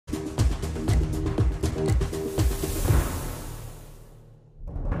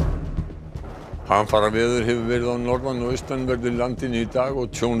Hamfaraveður hefur verið á norðan- og austanverðu landinu í dag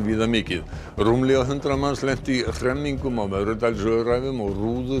og tjón víða mikið. Rúmlega 100 manns lenti í hremmingum á Möðrudalsöræfum og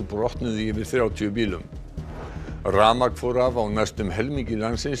rúður brotnuðu yfir 30 bílum. Rafmagn fór af á næstum helmingi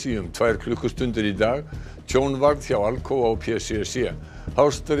landsins í 2 klukkustundir í dag. Tjón varð hjá Alcoa og PCC.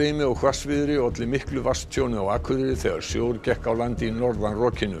 Hárstreymi og hvassviðri olli miklu vatnstjóni á Akureyri þegar sjór gekk á land í norðan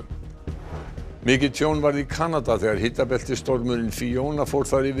rokinu. Mikið tjón varð í Kanada þegar hitabeltisstormurinn Fiona fór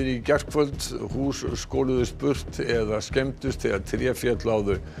þar yfir í gærkvöld. Hús skoluðust burt eða skemmdust þegar tré féllu á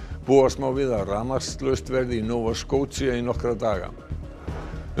þau. Búast má við að rafmagnslaust verði í Nova Scotia í nokkra daga.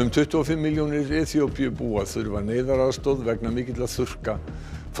 25 milljónir Eþíópíubúa þurfa neyðaraðstoð vegna mikilla þurrka.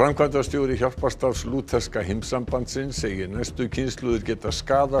 Framkvæmdastjóri hjálparstarfs lúterska heimssambandsins segir næstu kynslóðir geta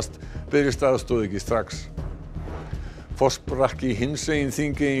skaðast berist aðstoð ekki strax. Forsprakki hinsegin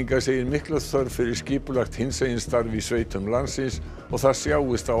þingeyinga segir mikla þörf fyrir skipulagt hinsegin starf í sveitum landsins og það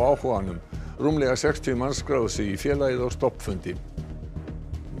sjáist á áhuganum. Rúmlega 60 manns skráðu sig í félagið á stoppfundi.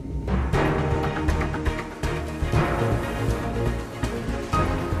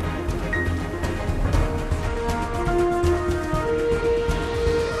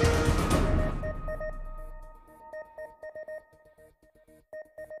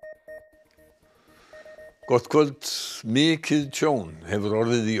 Gott kvöld. Mikið tjón hefur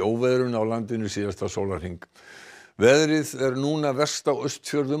orðið í óveðrun á landinu síðasta sólarhring. Veðrið er núna verst á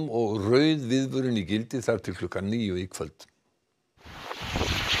Austfjörðum og rauð viðvörun í gildi þar til klukkan 9 í kvöld.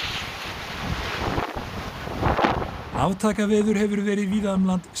 Aftakaveður hefur verið víða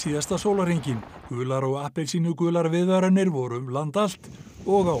land síðasta sólarhringinn. Gular og appelsínugular viðvaranir voru land allt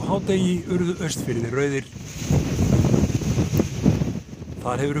og á hádegi urðu Austfirðir rauðir.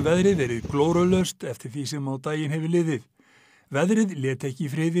 Þar hefur veðrið verið glórulaust eftir því sem á daginn hefur liðið. Veðrið lét ekki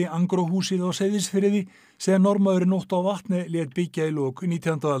í friði Angróhúsið á Seyðisfirði sem norðmaðurinn Nótt á vatni lét byggja í lok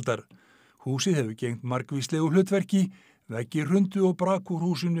 19. aldar. Húsið hefur gegnt margvíslegu hlutverki, veggir hrundu og brak úr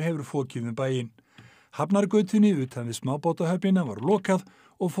húsinu hefur fokið bæinn. Hafnargötunni utan við smábátahöfnina var lokað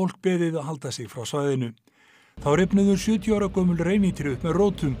og fólk beðið að halda sig frá svæðinu. Þá rifnuðu 70 ára gömul reynitré upp með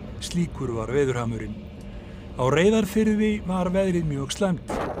rótum, slíkur var veðurhamurinn. Á Reyðarfirði var veðrið mjög slæmt.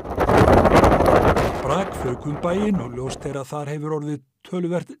 Brak fauk bæinn og ljóst er að þar hefur orðið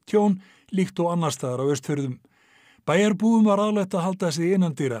töluvert tjón líkt og annars staðar á Austfjörðum. Bæjarbúum var aðlegt að halda sig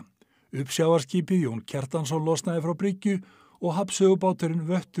innandyra. Uppsjávarskipið Jón Kjartansson losnaði frá bryggju og hafnsögubáturinn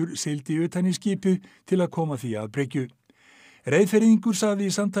Vöttur sigldi utan í skipið til að koma því að bryggju. Reyðfirðingur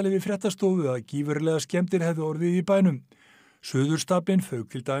sagði í samtali við fréttastofu að gífurlega skemmdir hefðu orðið í bænum. Suðurstaflinn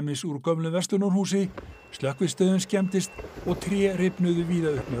fauk til dæmis úr gömlu verslunarhúsi, slökkvistöðin skemmdist og tré rifnuðu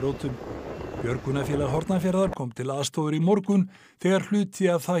víða upp með rótum. Björgunarfélag Hornafjarðar kom til aðstofur í morgun þegar hluti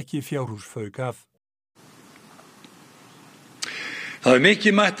af þaki fjárhús fauk af. Það er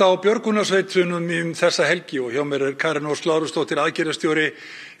mikið mætt á björgunarsveitunum þessa helgi og hjá mér er Karen Ósk Lárusdóttir aðgerðarstjóri.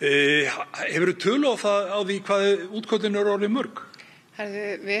 Hefurðu tölu á því hvað útköllin eru orðið mörg?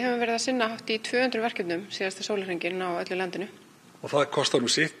 Við höfum verið að sinna hátt í 200 verkefnum síðasta sólarhringinn á öllu landinu. Og það kostar nú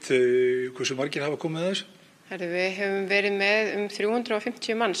sitt. Hversu margir hafa komið að þessu? Við höfum verið með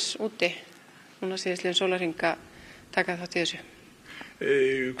 350 manns úti núna síðastliðinn sólarhring að taka þátt í þessu.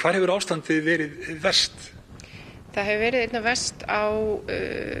 Hvar hefur ástandið verið verst? Það hefur verið einna verst á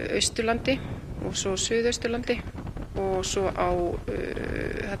Austurlandi og svo Suðausturlandi og svo á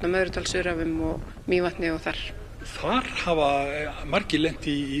Möðrudalsöræfum og Mývatni og þar. Þar hafa margir lent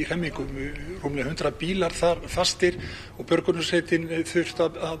í hremmingum, rúmlega 100 bílar þar fastir og björgunarsveitin þurft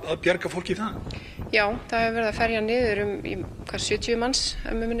að bjarga fólki það? Já, það hefur verið að ferja niður 70 manns,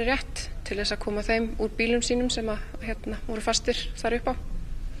 ef mér minnir rétt, til þess að koma þeim úr bílum sínum sem voru fastir þar upp á.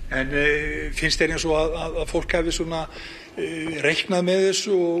 En finnst þér eins og að fólk hefði svona reiknað með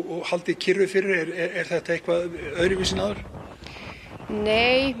þessu og haldið kyrru fyrir? Er þetta eitthvað öðruvísin áður?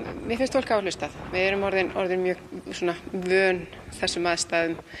 Nei, mér finnst fólk hafa hlustað. Við erum orðin mjög svona vön þessum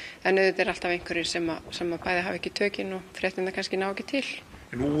aðstæðum, en auðvitað er alltaf einhverjir sem að bæði hafa ekki tökin og fréttirnar kannski ná ekki til.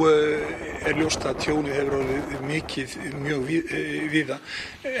 Nú er ljóst að tjónið hefur orðið mikið, mjög víða.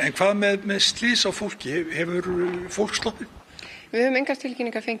 En hvað með slys á fólki? Hefur fólk sloppið? Við höfum engar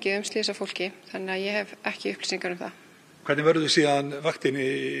tilkynningar fengið slys á fólki, þannig að ég hef ekki upplýsingar það. Hvernig verður síðan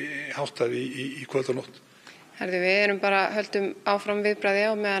vaktinni háttað í kvöld og nótt? Við erum bara höldum áfram viðbragði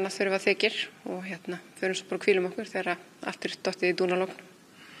á meðan að þurfa þykir og förum svo bara að hvílum okkur þegar allt er dottið í dúnalogn.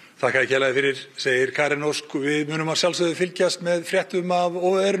 Þakka ekki hérlega fyrir, segir Karen Ósk. Við munum að sjálfsögðu fylgjast með fréttum af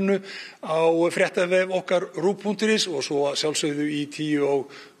óveðrinu á fréttavef okkar rúv.is og svo að sjálfsögðu í 10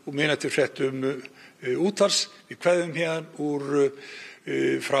 og mínútur fréttum útvars. Við kveðum hérna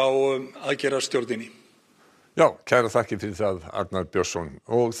frá aðgerðarstjórninni. Já, kæra þakkir fyrir það, Arnar Björnsson.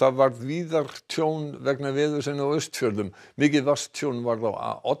 Og það varð víðar tjón vegna veðursins á Austfjörðum. Mikið vatnstjón varð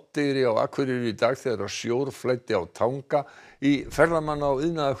á Oddeyri á Akureyri í dag þegar sjór flæddi á Tanga í ferðamanna- og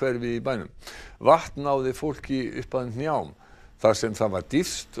iðnaðarhverfi í bænum. Vatn náði fólki upp að hnjám þar sem það var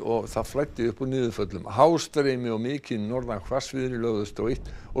dýpst og það flæddi upp úr niðurföllum. Hástreymi og mikið norðan hvassviðri lögðust á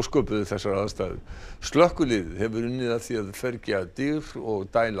eitt og sköpuðu þessar aðstæður. Slökkviliðið hefur unnið að því að fergja dyr og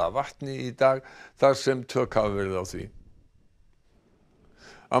dæla vatni í dag þar sem tök hafa verið á því.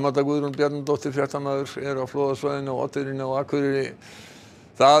 Amanda Guðrún Bjarnadóttir fréttamaður er á flóðasvæðinu og Oddeyrinni á Akureyri.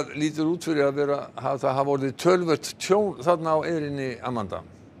 Það lítur út fyrir að það hafa orðið töluvert tjón þarna á eyrinni, Amanda.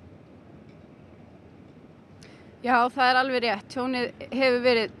 Já, það er alveg rétt. Tjónið hefur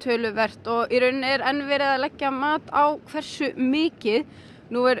verið töluvert og í rauninni er enn verið að leggja mat á hversu mikið.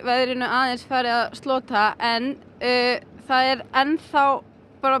 Nú er veðrinu aðeins farið að slota en það er ennþá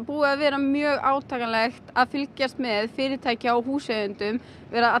bara búið að vera mjög átakanlegt að fylgjast með fyrirtækja og húseigendum,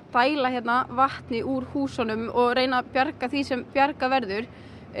 vera að dæla hérna vatni úr húsunum og reyna að bjarga því sem bjarga verður.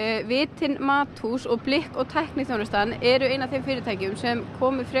 Vitinn Mathús og Blikk og Tækniþjónustan eru ein af þeim fyrirtækjum sem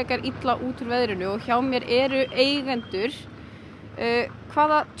komu frekar illa út úr veðrinu og hjá mér eru eigendur.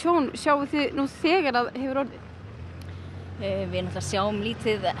 Hvaða tjón sjáum þið nú þegar að hefur orðið? Við náttúrulega sjáum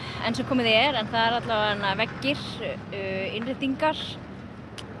lítið enn sem komið er, en það er allavega veggir, innréttingar,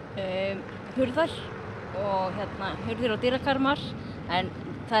 hurðar og hurðir og dyrakarmar, en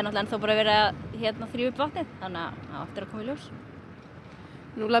það er náttúrulega ennþá bara verið að þrífa upp vatnið, þannig að það áttir að koma í ljós.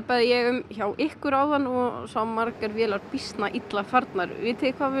 Nú labbaði ég hjá ykkur áðan og sá margar vélar býsna illa farnar. Vitið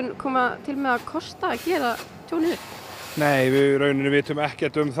þið hvað mun koma til með að kosta að gera tjónið upp? Nei, við rauninni vitum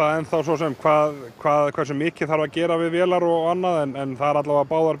ekkert það ennþá svo sem hversu mikið þarf að gera við vélar og annað, en það er allavega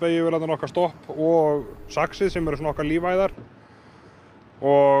báðar beygjuvélarnar okkar stopp og saxið sem eru svona okkar lífæðar.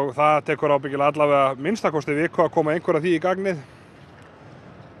 Og það tekur ábyggilega allavega minnstakosti viku að koma einhverja því í gagnið.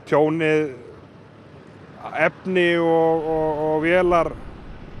 Tjónið, efni og vélar.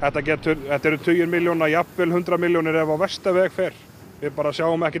 Þetta eru 20 milljóna, jafnvel 100 milljónir ef á versta veg fer. Við bara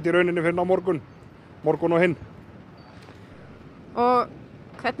sjáum ekkert í rauninni fyrir á morgun og hinn. Og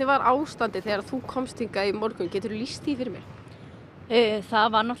hvernig var ástandið þegar þú komst hingað í morgun? Geturðu lýst því fyrir mér?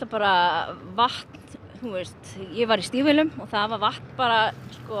 Það var náttúrulega bara vatn, þú veist, ég var í stígvélum og það var vatn bara,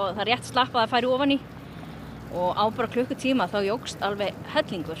 það rétt slappað að færi ofan í og á bara klukkutíma þá jókst alveg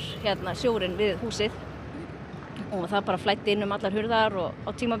hellingur sjórinn við húsið. Og það bara flæddi inn allar hurðar og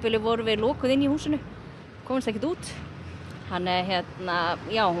á tímabili vorum við lokuð inn í húsinu, komumst ekkert út. Þannig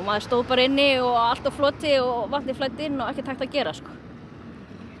já, maður stóð bara inni og allt á floti og vatnið flæddi inn og ekkert hægt að gera,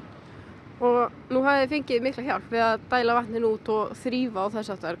 Og nú hafið þið fengið mikla hjálp við að dæla vatnin út og þrífa og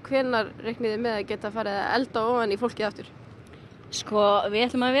þess aftar. Hvenær reiknið þið með að geta farið að elda ofan í fólkið aftur? Við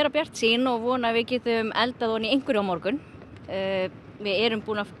ætlum að vera bjartsýn og vona að við getum eldað ofan í einhverju á morgun. Við erum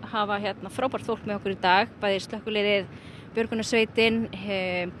búin að hafa frábært fólk með okkur í dag, bæði slökkviliðið, björgunarsveitin,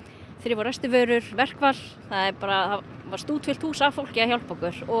 þrif- og restivörur, verkfall. Það var stútfyllt hús af fólki að hjálpa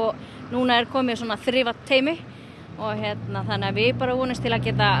okkur og núna er komið svona þrifateymi og þannig að við bara vonumst til að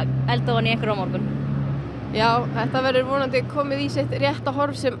geta eldað ofan í einhverju á morgun. Já, þetta verður vonandi komið í sitt rétta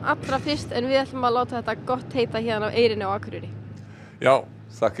horf sem allra fyrst en við ætlum að láta þetta gott heita hérna á eyrinni á Akureyri. Já,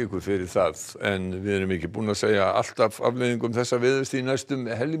 þakka ykkur fyrir það, en við erum ekki búin að segja alltaf afleiðingum þessa veðurs því næstum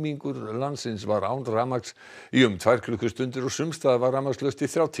helmingur landsins var án rafmagns í 2 klukkustundir og sums staðar var rafmagnslaust í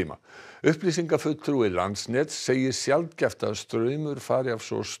 3 tíma. Upplýsingafulltrúi Landsnets segir sjaldgæft að straumur fari af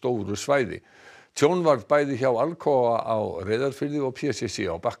svo stóru svæði. Tjón varð bæði hjá Alcoa á Reyðarfirði og PCC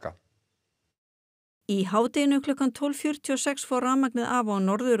á Bakka. Í hádeginu klukkan 12:46 fór rafmagnið af á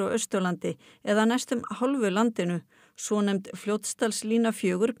Norður- og Austurlandi eða næstum hálfu landinu. Svonefnd Fljótsdalslína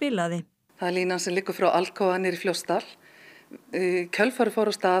 4 bilaði. Það er línan sem liggur frá Alcoa niður í Fljótsdal. Kjölfarið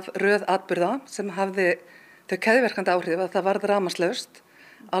fór á stað röð atburða sem hafði þau keðjuverkandi áhrif að það varð rafmagnslaust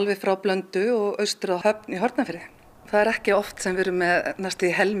alveg frá Blöndu og austur á Höfn í Hortnafirði. Það er ekki oft sem við erum með næstu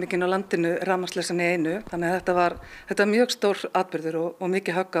í helmingin á landinu rafmagnslausan í einu, þannig að þetta var mjög stór atburður og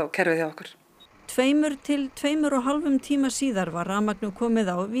mikið högg á kerfið hjá okkur. 2 til 2,5 tíma síðar var rafmagnu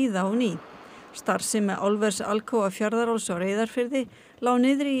komið á víða á ný. Starfsemi álvers Alcoa Fjarðaráls á Reyðarfirði lá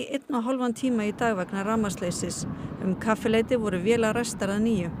niður í 1,5 tíma í dag vegna rafmagnsleysis. Kaffileyti voru vélar ræstar að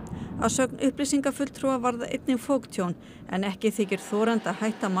nýju. Að sögn upplýsingafulltrúa var það einnig fógtjón en ekki þykir þorandi að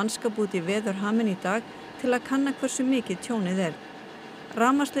hætta mannskap út í veðurhaminn í dag til að kanna hversu mikið tjónið er.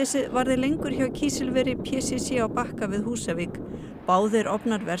 Rafmagnsleysi varði lengur hjá kísilveri PCC á Bakka við Húsavík. Báðir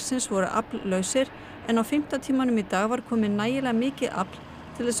ofnar versins voru afllausir en á 5. tímanum í dag var komið nægilega mikið afl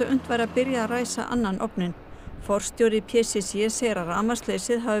til þess að unnt væri að byrja að ræsa annan ofnin. Forstjóri PCC segir að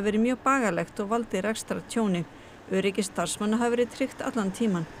rafmagnsleysið hafi verið mjög bagalegt og valdið rekstrartjóni. Öryggi starfsmanna hafi verið tryggt allan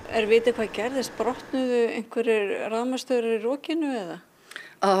tíman. Vitið hvað gerðist? Brotnuðu einhverjir rafmagnsstaur í rokinu eða?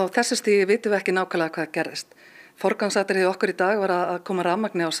 Á þessu stigi vitum við ekki nákvæmlega hvað gerðist. Forgangsatriði okkar í dag var að koma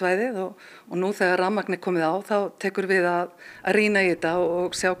rafmagni á svæðið og nú þegar rafmagni komið á þá tekur við að rýna í þetta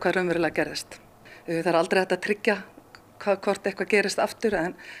og sjá hvað raunverulega gerðist. Það er aldrei hægt að tryggja hvort eitthvað gerist aftur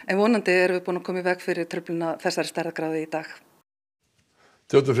en vonandi erum við búin að koma í veg fyrir truflunina þessari stærðargráðu í dag.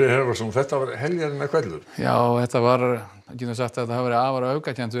 Þjóttur Freyr Hervarsson, þetta var heljarinnar hvellur. Já, þetta var, getum sagt að þetta hafi verið afar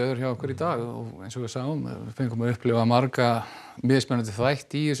aukakennt veður hjá okkur í dag og eins og við sáum, við fengum að upplifa marga mismunandi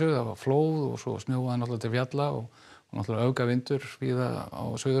þætti í þessu, það var flóð og svo snjóaði náttúrulega til fjalla og náttúrulega aukavindur víða á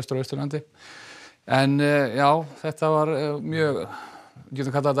Suðaustur- og Austurlandi. En já, þetta var mjög,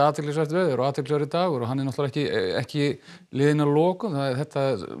 getum kallað þetta athyglisvert veður og athyglisverður dagur og hann er náttúrulega ekki liðinn að lokum, þetta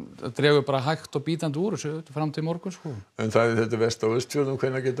dregur bara hægt og bítandi úr þessu fram til morguns. En það þetta vest á Austfjörðum,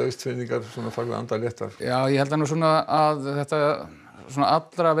 hvenær geta Austfirðingar svona farið að anda léttar? Já, ég held að nú svona að þetta svona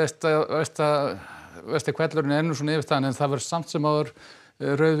allra vesti hvellurinn er nú svona yfirstaðan en það verður samt sem áður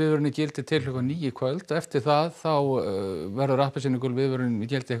rauðviðvörun í gildi til klukkan 9 í kvöld. Eftir það þá verður appelsínugul viðvörun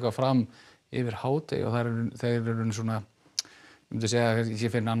í gildi eitthvað fram yfir hádegi og þeir eru svona ég myndi segja að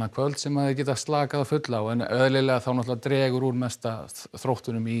ég finn annað kvöld sem að þið geta slakað að fulla á en eðlilega þá náttúrulega dregur úr mesta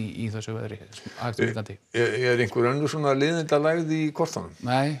þróttunum í þessu veðri hægt og vitandi. Er einhver önnur svona leiðindalægð í kortunum?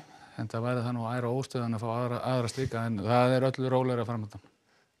 Nei, en það væri það nú æra og óstöðan að fá aðra slíka en það er öllu rólegra framöndan.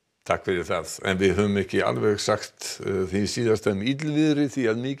 Takk fyrir það, en við höfum ekki alveg sagt því síðast illviðri því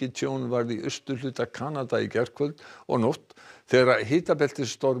að mikið tjón varð í austurhluta Kanada í gærkvöld og nótt þegar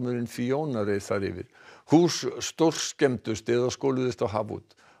hitabeltisstormurinn Fiona reið þar yfir. Hús stórskemmdust eða skóluðust á haf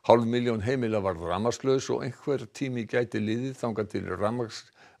út. 500.000 heimila varð rafmagnslaus og einhver tími gæti liðið þangað til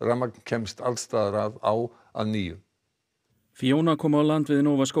rafmagn kemst allstaðar að nýju. Fiona kom á land við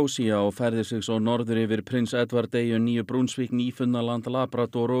Nova Scotia og færði sig svo norður yfir Prins Edward eyju, Nýju Brúnsvík, Nýfunnaland,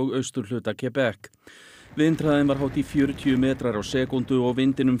 Labrador og austurhluta Quebec. Vindhraðinn var hátt í 40 metrar á sekúndu og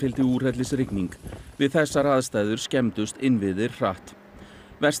vindinum fylgdi úrhellisrigning. Við þessar aðstæður skemmdust innviðir hratt.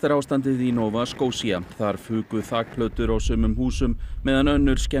 Verst er ástandið í Nova Scotia. Þar fuku þakplötur á sumum húsum meðan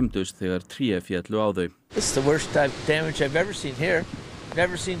önnur skemmdust þegar tré féllu á þau. It's the worst damage I've ever seen here.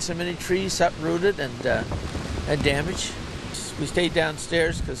 Never seen so many trees uprooted and damaged. We stayed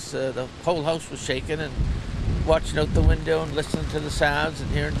downstairs because the whole house was shaking and watching out the window and listening to the sounds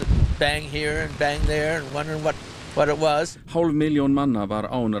and hearing the bang here and bang there and wondering what it was. 500.000 manna var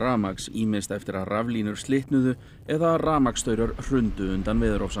án rafmagns, ýmist eftir að raflínur slitnuðu eða rafmagnsstaurar hrundu undan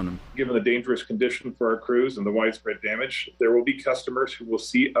veðurofsanum. Given the dangerous condition for our crews and the widespread damage, there will be customers who will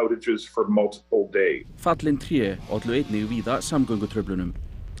see outages for multiple days. Fallin tré ollu einnig víða samgöngutruflunum.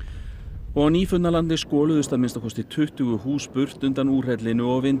 Og á Nýfunnalandi skoluðust að minnstakosti 20 hús burt undan úrhellinu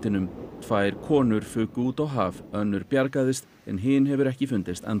og vindinum. 2 konur fuku út á haf, önnur bjargaðist en hin hefur ekki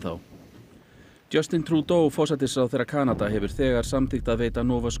fundist ennþá. Justin Trudeau, forsætisráðherra Kanada, hefur þegar samþykkt að veita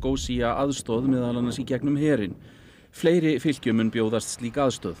Nova Scotia aðstoð meðal annars í gegnum herinn. Fleiri fylkjum mun bjóðast slík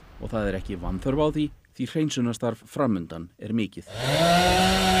aðstoð og það er ekki vanþörf á því hreinsunarstarf framundan er mikið.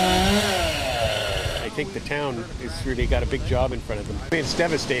 I think the town has really got a big job in front of them. It's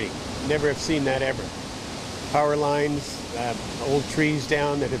devastating. Never have seen that ever. Power lines, old trees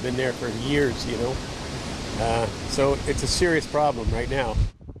down that have been there for years, you know. So it's a serious problem right now.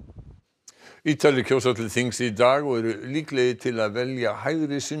 Ítalir kjósa til þings í dag og eru líklegir til að velja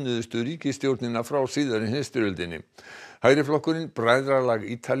hægri sinnuðustu ríkisstjórnina frá síðari heimsstyrjöldinni. Hægri flokkurinn Bræðralag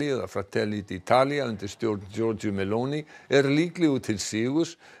Ítalíu eða Fratelli d'Italia undir stjórn Giorgia Meloni er líklegur til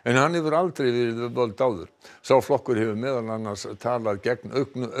sigurs en hann hefur aldrei verið við völd áður. Sá flokkur hefur meðal annars talað gegn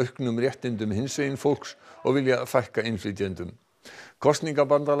auknum réttindum hinsegin fólks og vilja fækka innflytjendum.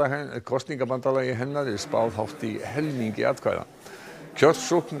 Kosningabandalagi hennar er spáð hátt í helmingi atkvæða.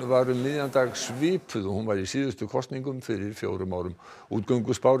 Kjörsókn var miðjan dag svipuð og hún var í síðustu kosningum fyrir 4 árum.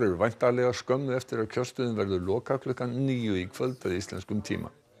 Útgönguspár eru væntanlega skömmu eftir að kjörstöðin verður lokað klukkan 9 í kvöld að íslenskum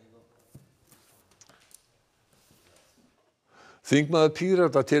tíma. Þingmaður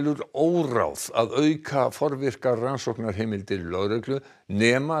Pírata telur óráð að auka forvirkar rannsóknarheimildir lögreglu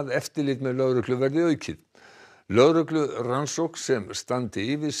nema að eftirlit með lögreglu verði aukið. Lögreglurannsókn sem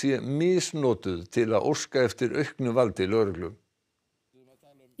standi yfir sé misnotuð til að óska eftir auknu valdi lögreglu.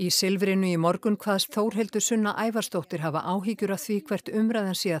 Í Silfrinu í morgun kvaðst Þórhildur Sunna Ævarsdóttir hafa áhyggjur af því hvert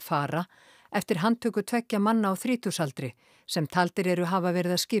umræðan sé að fara eftir handtöku 2 manna á 30-aldri sem taldir eru hafa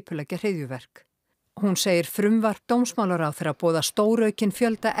verið að skipuleggja hryðjuverk. Hún segir frumvarp dómsmálaráðherra boða stóraukinn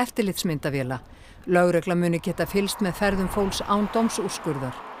fjölda eftirlitsmyndavéla. Lögregla muni geta fylgst með ferðum fólks án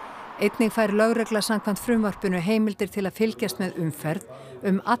dómsúrskurðar. Einnig fær lögregla samkvæmt frumvarpinu heimildir til að fylgjast með umferð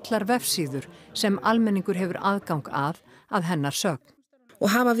allar vefsíður sem almenningur hefur aðgang að hennar sögn. Og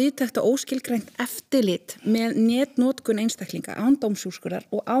hafa víðtækt og óskilgreint eftirlit með netnotkun einstaklinga án dómsúrskurðar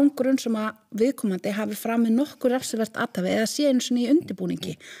og án grunn sem að viðkomandi hafi framið nokkur refsivert athæfi eða sé einu sinni í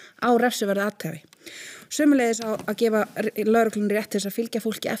undirbúningi á refsiverðu athæfi. Sömuleiðis að gefa lögreglunni rétt til þess að fylgja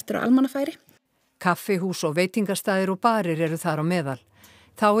fólki eftir á almannafæri. Kaffihús og veitingastæðir og barir eru þar á meðal.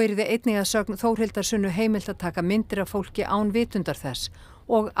 Þá yrði einnig að sögn Þórhildar Sunnu heimilt að taka myndir af fólki án vitundar þess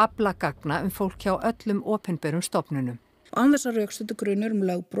og afla gagna fólk hjá öllum opinberum stofnunum. Án þess að rökstuddu grunur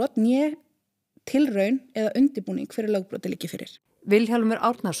lögbrot né tilraun eða undirbúning fyrir lögbroti liggi fyrir. Vilhjálmur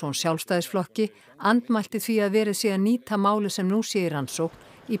Árnason, Sjálfstæðisflokki, andmælti því að verið sé að nýta máli sem nú sé í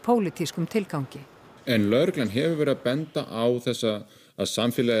rannsókn í pólitískum tilgangi. En lögreglan hefur verið að benda á þessa að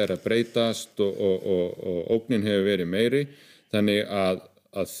samfélagið að breytast og ógnin hefur verið meiri, þannig að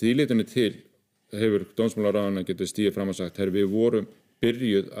því leytinu til hefur dómsmálaráðuneytið getið stigið fram og sagt, við vorum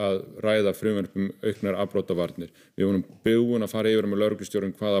byrjuð að ræða frumvarp auknar afbrotavarnir. Við vorum búin að fara yfir með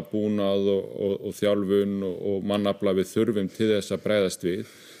lögreglustjórum hvaða búnað og þjálfun og mannafla við þurfum til þess að bregðast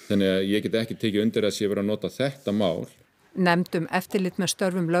við. Þannig að ég get ekki tekið undir að sé verið að nota þetta mál. Nefnd eftirlit með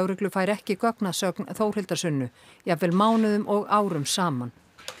störfum lögreglu fær ekki gögnasögn Þórhildar Sunnu, jafnvel mánuðum og árum saman.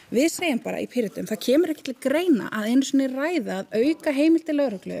 Við segjum bara í Pírötum, það kemur ekki til greina að einu sinni ræða að auka heimildir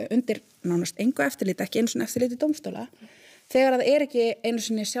lögreglu undir nánast engu eftirlit, ekki einu sinni eftirliti dómstóla, þegar það ekki einu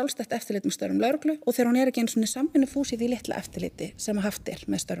sinni sjálfstætt eftirlit með störfum lögreglu og þegar hún ekki einu sinni samvinnufús í því litla eftirliti sem haft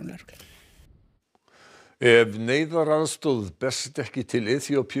með störfum lögreglu. Ef neyðaraðstoð berst ekki til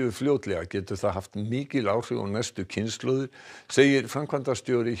Eþíópíu fljótlega getur það haft mikil áhrif á næstu kynslóðir, segir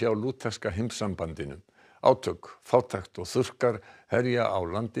framkvæmdastjóri hjá lúterska heimssambandinu. Átök, fátækt og þurrkar herja á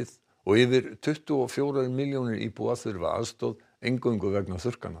landið og yfir 24 milljónir íbúa þurfa aðstoð eingöngu vegna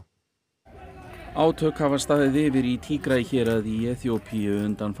þurrkana. Átök hafa staðið yfir í Tigray héraði í Eþíópíu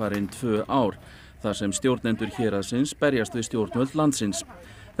undanfarin 2 ár, þar sem stjórnendur héraðsins berjast við stjórnvöld landsins.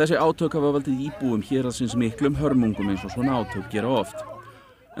 Þessi átök hafa valdið íbúum héraðsins miklum hörmungum eins og svona átök gera oft.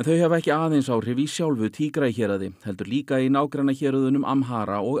 En þau hafa ekki aðeins áhrif í sjálfu Tigray héraði, heldur líka í nágrannahéruðunum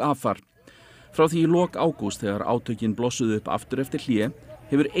Amhara og Afar. Frá því í lok ágúst þegar átökin blossuðu upp aftur eftir hlé,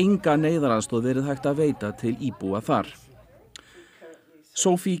 hefur enga neyðaraðstoð verið hægt að veita til íbúa þar.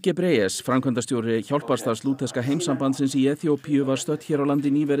 Sophie Gebreyesus, framkvæmdastjóri hjálparstarfs lúterska heimssambandsins í Eþíópíu, var stödd hér á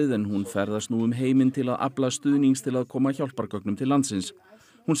landi nýverið en hún ferðast nú heiminn til að afla stuðnings til að koma hjálpargögnum til landsins.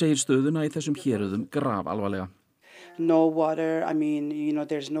 Hún segir stöðuna í þessum héröðum grafalvarlega. No water,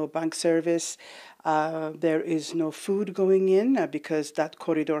 there's no bank service, there is no food going in because that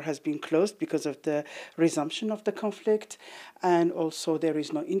corridor has been closed because of the resumption of the conflict, and also there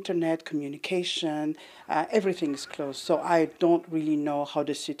is no internet communication, everything is closed. So I don't really know how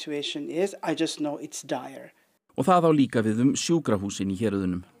the situation is, I just know it's dire. Og það á líka við sjúkrahúsin í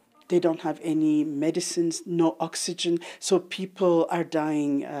héröðunum. They don't have any medicines, no oxygen, so people are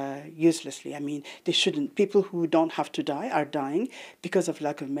dying uselessly. They shouldn't. People who don't have to die are dying because of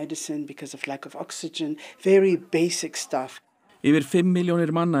lack of medicine, because of lack of oxygen, very basic stuff. Yfir 5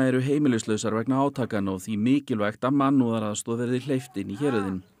 milljónir manna eru heimilislausar vegna átakana og því mikilvægt að mannúðaraðstoð verði hleypt inn í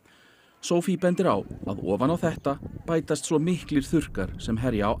héröðin. Sophie bendir á að ofan á þetta bætast svo miklir þurrkar sem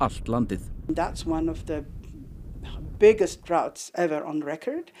herja á allt landið. That's one of the biggest droughts ever on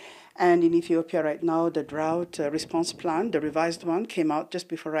record. And in Ethiopia right now, the drought response plan, the revised one, came out just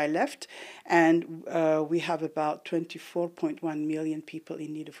before I left. And we have about 24.1 million people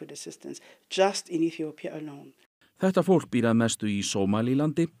in need of food assistance, just in Ethiopia alone. Þetta fólk býr að mestu í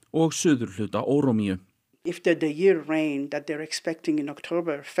Sómalílandi og suðurhluta Órómíu. If the year rain that they're expecting in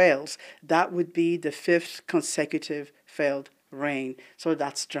October fails, that would be the 5th consecutive failed rain, so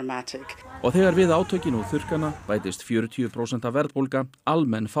that's dramatic. Og þegar við átökin og þurrkana bætist 40% af verðbólga,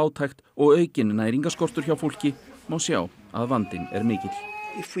 almenn fátækt og aukin næringaskortur hjá fólki, má sjá að vandinn mikill.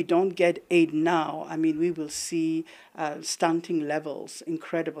 If we don't get aid now, we will see stunting levels,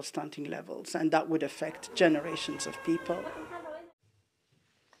 incredible stunting levels, and that would affect generations of people.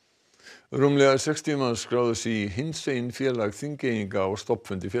 Rúmlega 60 manns skráðu sig í hinsegin félag Þingeyinga á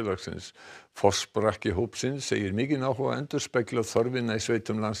stofnfundi félagsins. Forsprakki hópsins segir mikinn áhuga að endurspegla þörfina í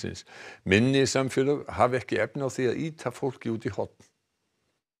sveitum landsins. Minni samfélög hafi ekki efni á því að ýta fólki út í horn.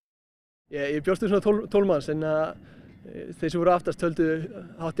 Ég bjóst svona 12 manns en þeir sem voru aftast töldu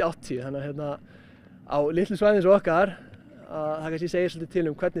hátt í 80, þannig að á litlu svæðin svo okkar það kannski segir svolítið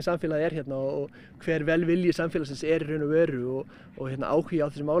til hvernig samfélagið hérna og hver velvilji samfélagsins í raun og veru og áhugi á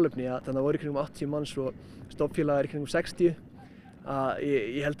þessu málefni. Þannig að voru í kringum 80 manns og stofnfélag í kringum 60.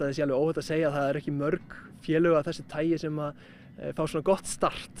 Ég held að það sé alveg óhætt að segja að það ekki mörg félög af þessu tagi sem að fá svona gott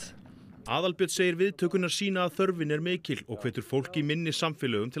start Aðalbjörn segir viðtökurnar sýna að þörfin mikil og hvetur fólk í minni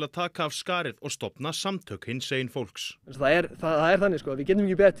samfélögum til að taka af skarið og stofna samtök hinsegin fólks. Það er þannig sko, við getum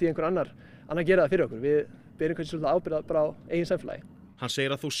ekki betur því einhver annar gera það fyrir okkur. Við berum kannski svolítið ábyrgð bara á eigin samfélagi. Hann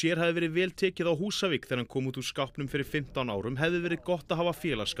segir að þó sér hefði verið vel tekið á Húsavík þegar hann kom út úr skápnum fyrir 15 árum hefði verið gott að hafa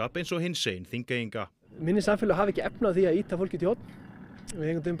félagsskap eins og hinsegin Þingeyinga. Minni samfélög hafi ekki efni á því að ýta fólki til horn.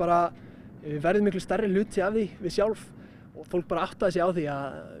 Við verðum miklu stærri hluti af því við sjálf og fólk bara áttaði sig á því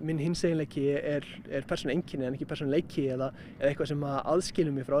að minn hinseginleiki er persónueinkenni en ekki persónuleiki eða eitthvað sem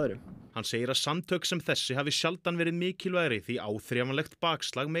aðskilur mig frá öðrum. Hann segir að samtök sem þessi hafi sjaldan verið mikilvægri því áþreifanlegt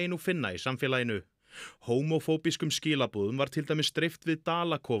bakslag megi nú finna í samfélaginu. Homófóbískum skilaboðum var til dæmis dreift við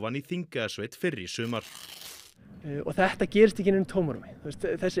Dalakofan í Þingeyjarsveit fyrr í sumar. Og þetta gerist ekki innum tómarúmi.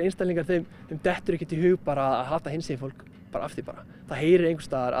 Þessi einstaklingar þeim dettur ekki til hug bara að hata hinsegin fólk bara af því bara. Það heyrir einhvers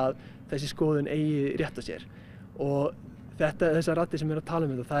staðar að þessi skoðun eigi rétt á sér. Og þessar raddir sem að tala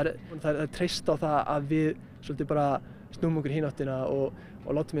þetta, það er treyst á það að við svolítið bara snúum okkur hinn áttina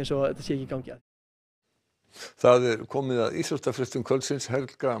og látum eins og þetta sé ekki í gangi. Það komið að íþróttafréttum kvöldsins.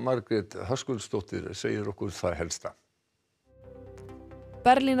 Helga Margrét Höskuldsdóttir segir okkur það helsta.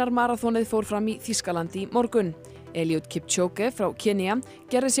 Berlínarmaraþonið fór fram í Þýskalandi í morgun. Eliud Kipchoge frá Kenía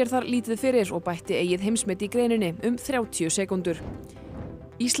gerði sér þar lítið fyrir og bætti eigið heimsmet í greininni 30 sekúndur.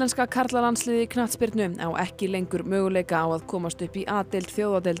 Íslenska karlalandsliðið í knattspyrnu á ekki lengur möguleika á að komast upp í A-deild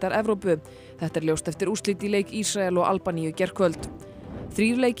þjóðadeildar Evrópu. Þetta ljóst eftir úrslit í leik Ísrael og Albaníu gærkvöld.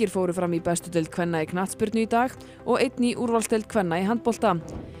 3 leikir fóru fram í bestu deild kvenna í knattspyrnu í dag og 1 í úrvalsdeild kvenna í handbolta.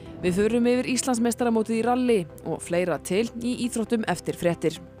 Við förum yfir Íslandsmeistaramótið í ralli og fleira til í íþróttum eftir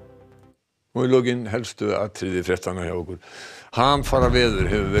fréttir. Og í lokin helstu atriði fréttanna hjá okkur. Hamfaraveður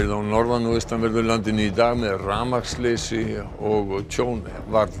hefur verið á norðan- og austanverðu landinu í dag með rafmagnsleysi og tjón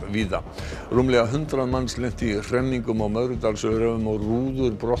varð víða. Rúmlega 100 manns lenti í hremmingum á Möðrudalsöræfum og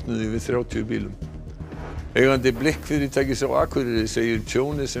rúður brotnuðu við 30 bílum. Eigandi blikkfyrirtækis á Akureyri segir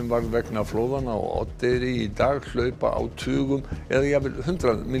tjónið sem varð vegna flóðanna á Oddeyri í dag hlaupa á tugum eða jafnvel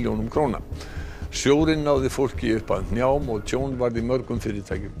 100 milljónum króna. Sjórinn náði fólki upp að hnjám og tjón varð í mörgum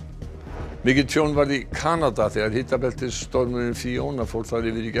fyrirtækjum. Mikið tjón varð í Kanada þegar hitabeltisstormurinn Fiona fór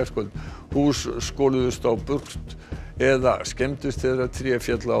þar yfir í gærkvöld. Hús skoluðust á burt eða skemmdust þegar tré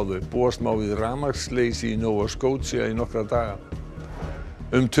féll á þau. Búast má við rafmagnsleysi í Nova Scotia í nokkra daga.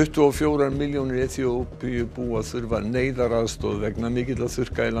 24 milljónir Eþíópíu búa þurfa neyðaraðstoð vegna mikilla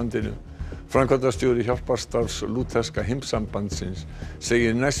þurrka í landinu. Framkvæmdastjóri hjálparstarfs lúterska heimssambandsins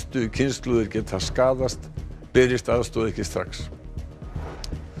segir næstu kynslóðir geta skaðast berist aðstoð ekki strax.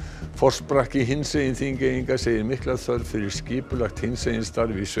 Forsprakki hinsegin Þingeyinga segir mikla þörf fyrir skipulagt hinsegin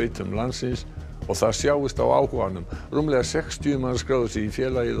starf í sveitum landsins og það sjáist á áhuganum. Rúmlega 60 manns skráðu sig í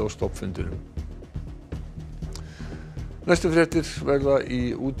félagið á stoppfundinum. Næstu fréttir verða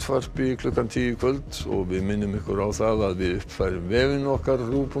í útvarpi klukkan 10 í kvöld og við minnum ykkur á það að við uppfærum vefinn okkar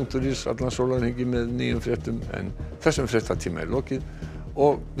rúv.is allan sólarhringi með nýjum fréttum en þessum fréttatíma er lokið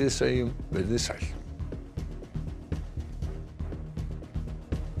og við segjum verið sæl.